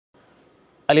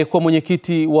Aliyekuwa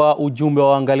mwenyekiti wa ujumbe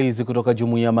wa waangalizi kutoka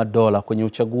Jumuiya ya Madola kwenye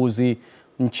uchaguzi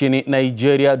nchini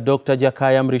Nigeria Dokta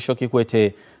Jakaya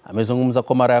Kikwete amezungumza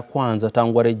kwa mara ya kwanza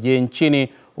tangu arejee nchini,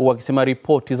 huku akisema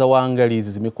ripoti za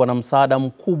waangalizi zimekuwa na msaada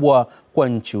mkubwa kwa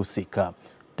nchi husika.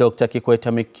 Dokta Kikwete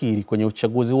amekiri kwenye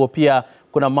uchaguzi huo pia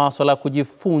kuna masuala ya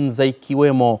kujifunza,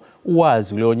 ikiwemo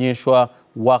uwazi ulioonyeshwa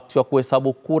wakati wa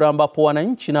kuhesabu kura, ambapo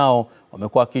wananchi nao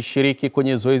wamekuwa wakishiriki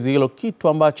kwenye zoezi hilo, kitu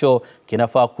ambacho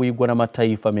kinafaa kuigwa na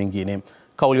mataifa mengine.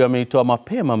 Kauli ameitoa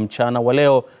mapema mchana wa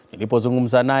leo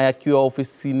nilipozungumza naye akiwa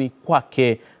ofisini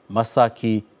kwake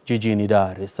Masaki jijini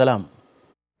Dar es Salaam.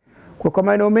 Kwa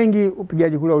maeneo mengi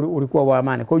upigaji kura ulikuwa wa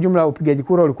amani. Kwa ujumla upigaji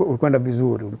kura ulikwenda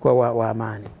vizuri, ulikuwa wa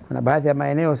amani. Kuna baadhi ya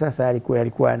maeneo sasa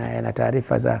yalikuwa na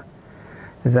taarifa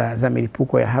za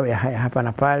milipuko ya hapa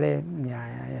na pale,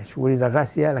 ya shughuli za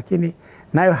ghasia, lakini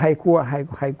nayo haikuwa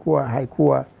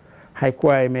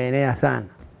imeenea sana.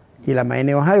 Ila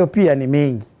maeneo hayo pia ni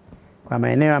mengi. Kwa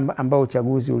maeneo ambao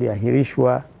uchaguzi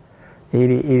uliahirishwa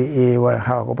ili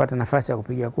hawakupata nafasi ya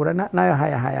kupiga kura, nayo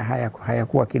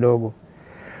hayakuwa kidogo.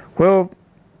 Kwa hiyo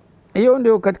hiyo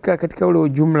ndio katika ule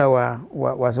ujumla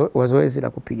wa zoezi la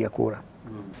kupiga kura.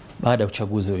 Baada ya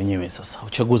uchaguzi wenyewe sasa,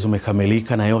 uchaguzi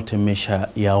umekamilika na yote mmesha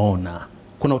yaona.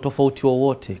 Kuna utofauti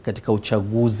wowote katika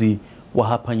uchaguzi wa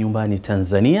hapa nyumbani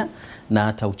Tanzania na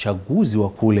hata uchaguzi wa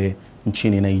kule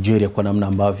nchini Nigeria, kwa namna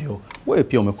ambavyo wewe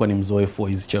pia umekuwa ni mzoefu wa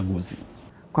hizi chaguzi?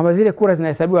 Kwamba zile kura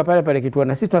zinahesabiwa pale pale kituoni,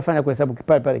 na sisi tunafanya kuhesabu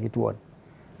pale pale kituoni,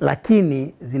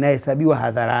 lakini zinahesabiwa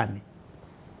hadharani.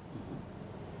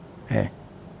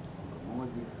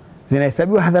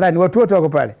 Zinahesabiwa hadharani, watu wote wako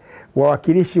pale.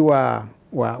 Wawakilishi wa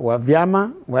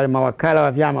vyama, wale mawakala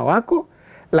wa vyama wako,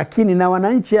 lakini na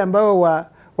wananchi ambao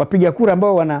wapiga kura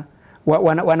ambao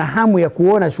wana hamu ya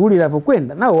kuona shughuli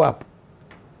inavyokwenda, nao wapo.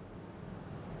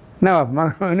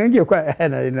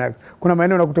 Kuna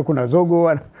maeneo unakuta kuna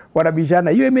zogo,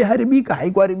 wanabishana, hiyo imeharibika,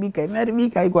 haikuharibika,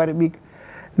 imeharibika, haikuharibika.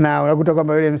 Na unakuta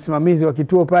kwamba yule msimamizi wa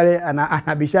kituo pale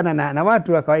anabishana na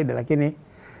watu wa kawaida, lakini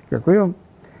kwa hiyo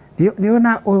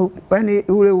niona yani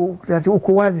ule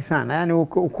uko wazi sana, yani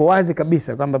uko wazi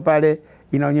kabisa kwamba pale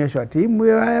inaonyeshwa timu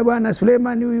ya bwana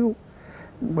Suleiman huyu,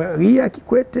 hii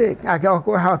Kikwete,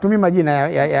 hawatumii majina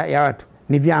ya watu,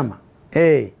 ni vyama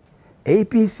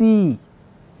APC,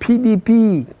 PDP.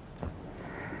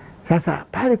 Sasa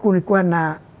pale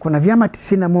kuna vyama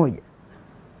 91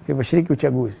 vilivyoshiriki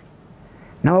uchaguzi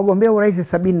na wagombea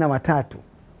urais 73.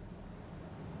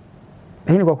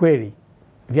 Lakini kwa kweli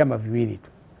vyama viwili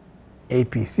tu,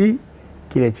 APC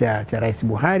kile cha Rais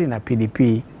Buhari na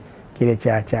PDP kile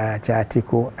cha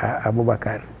Atiku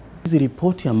Abubakar. Hizi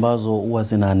ripoti ambazo huwa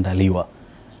zinaandaliwa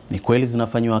ni kweli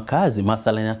zinafanywa kazi?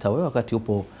 Mathalan hata wewe wakati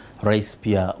upo rais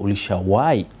pia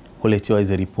ulishawahi kuletewa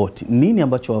hizi ripoti. Nini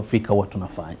ambacho Afrika watu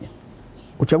tunafanya?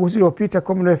 Uchaguzi uliopita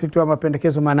Commonwealth ilitoa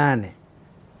mapendekezo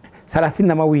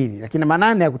 32, lakini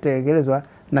 8 ya kutekelezwa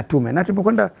na tume. Na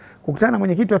tulipokwenda kukutana,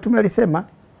 mwenyekiti wa tume alisema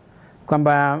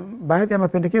kwamba baadhi ya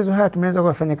mapendekezo haya tumeanza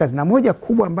kufanya kazi, na moja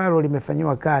kubwa ambalo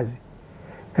limefanywa kazi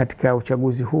katika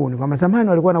uchaguzi huu ni kwamba zamani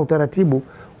walikuwa na utaratibu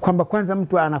kwamba kwanza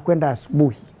mtu anakwenda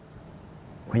asubuhi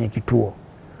kwenye kituo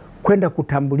kwenda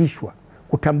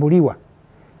kutambuliwa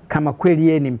kama kweli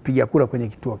yeye ni mpiga kura kwenye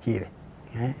kituo kile,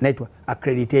 inaitwa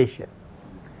accreditation.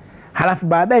 Halafu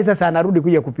baadaye sasa anarudi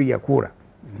kuja kupiga kura.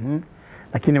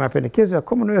 Lakini mapendekezo ya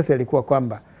Commonwealth yalikuwa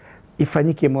kwamba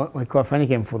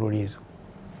ifanyike mfululizo,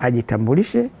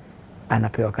 ajitambulishe,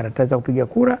 anapewa karatasi za kupiga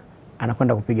kura,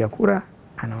 anakwenda kupiga kura,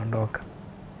 anaondoka.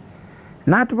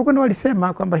 Na tulipokwenda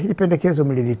walisema kwamba hili pendekezo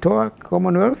mlilitoa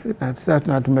Commonwealth, na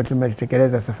sasa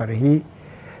tumelitekeleza safari hii.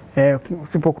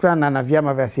 Tulipokutana na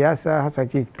vyama vya siasa, hasa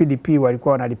PDP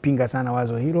walikuwa wanalipinga sana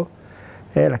wazo hilo,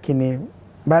 lakini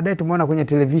baadaye tumeona kwenye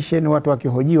television watu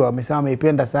wakihojiwa wamesema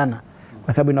wameipenda sana,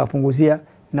 kwa sababu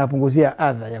inawapunguzia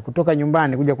adha ya kutoka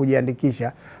nyumbani kuja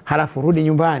kujiandikisha, halafu rudi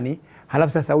nyumbani,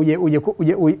 halafu sasa uje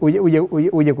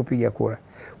kupiga kura.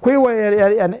 Kwa hiyo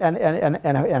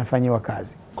yanafanywa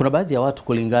kazi. Kuna baadhi ya watu,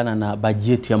 kulingana na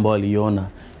bajeti ambayo waliona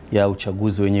ya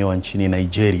uchaguzi wenyewe wa nchini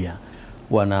Nigeria,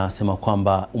 wanasema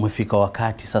kwamba umefika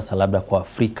wakati sasa labda kwa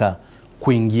Afrika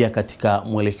kuingia katika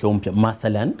mwelekeo mpya.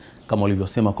 Mathalan kama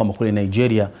ulivyosema kwamba kule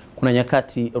Nigeria kuna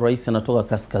nyakati rais anatoka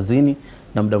kaskazini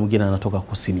na muda mwingine anatoka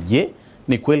kusini. Je,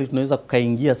 ni kweli tunaweza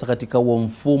kukaingia sasa katika huo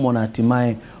mfumo na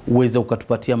hatimaye uweze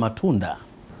ukatupatia matunda?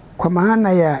 Kwa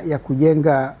maana ya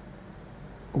kujenga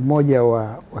umoja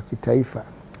wa kitaifa,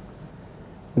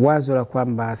 wazo la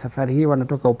kwamba safari hii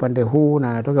wanatoka upande huu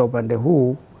na anatoka upande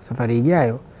huu safari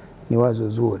ijayo ni wazo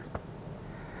zuri.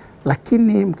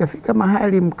 Lakini mkafika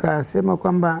mahali mkasema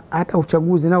kwamba hata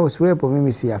uchaguzi nao usiwepo,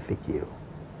 mimi siafiki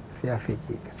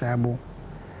kwa sababu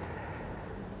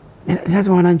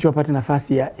lazima wananchi wapate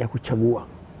nafasi ya kuchagua.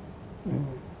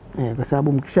 Kwa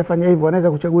sababu mkishafanya hivyo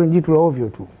wanaweza kuchagua jitu la ovyo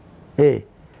tu.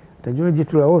 Utajua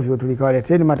jitu la ovyo tu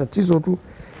likawaleteni matatizo tu.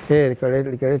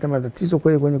 Likaleta matatizo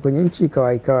kwenye nchi,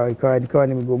 ikawa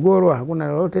ni migogoro, hakuna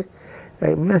lolote.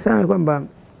 Mnasema kwamba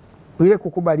ile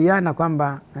kukubaliana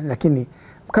kwamba, lakini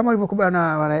kama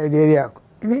walivyokubaliana na Nigeria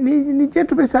ni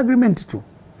gentleman's agreement tu.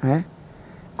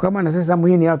 Kama na sasa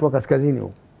muhini watu wa kaskazini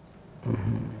huko.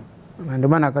 Ndio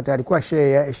maana wakati alikuwa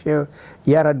Sheikh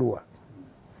Yaradua.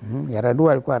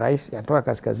 Yaradua alikuwa rais anatoka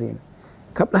kaskazini.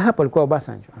 Kabla hapo alikuwa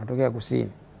Obasanjo anatokea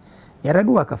kusini.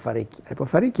 Yaradua akafariki.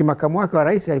 Alipofariki makamu wake wa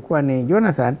rais alikuwa ni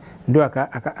Jonathan, ndio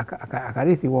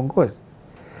akarithi uongozi.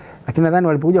 Lakini nadhani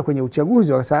walipokuja kwenye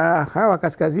uchaguzi wakasema hawa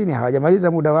kaskazini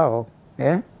hawajamaliza muda wao.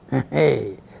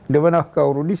 Ndio maana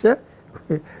wakaurudisha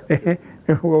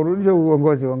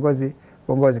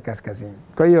uongozi kaskazini.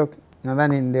 Kwa hiyo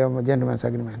nadhani ndio gentleman's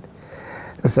agreement.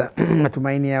 Sasa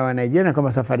matumaini ya wa Nigeria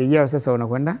kama safari yao sasa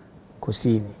wanakwenda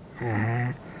kusini.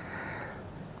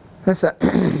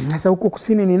 Sasa huko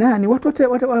kusini ni nani?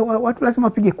 Watu lazima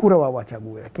wapige kura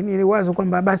wachague. Lakini ile wazo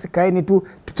kwamba basi kaeni tu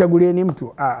tuchagulieni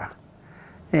mtu.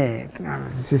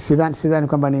 Sidhani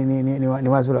kwamba ni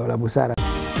wazo la busara.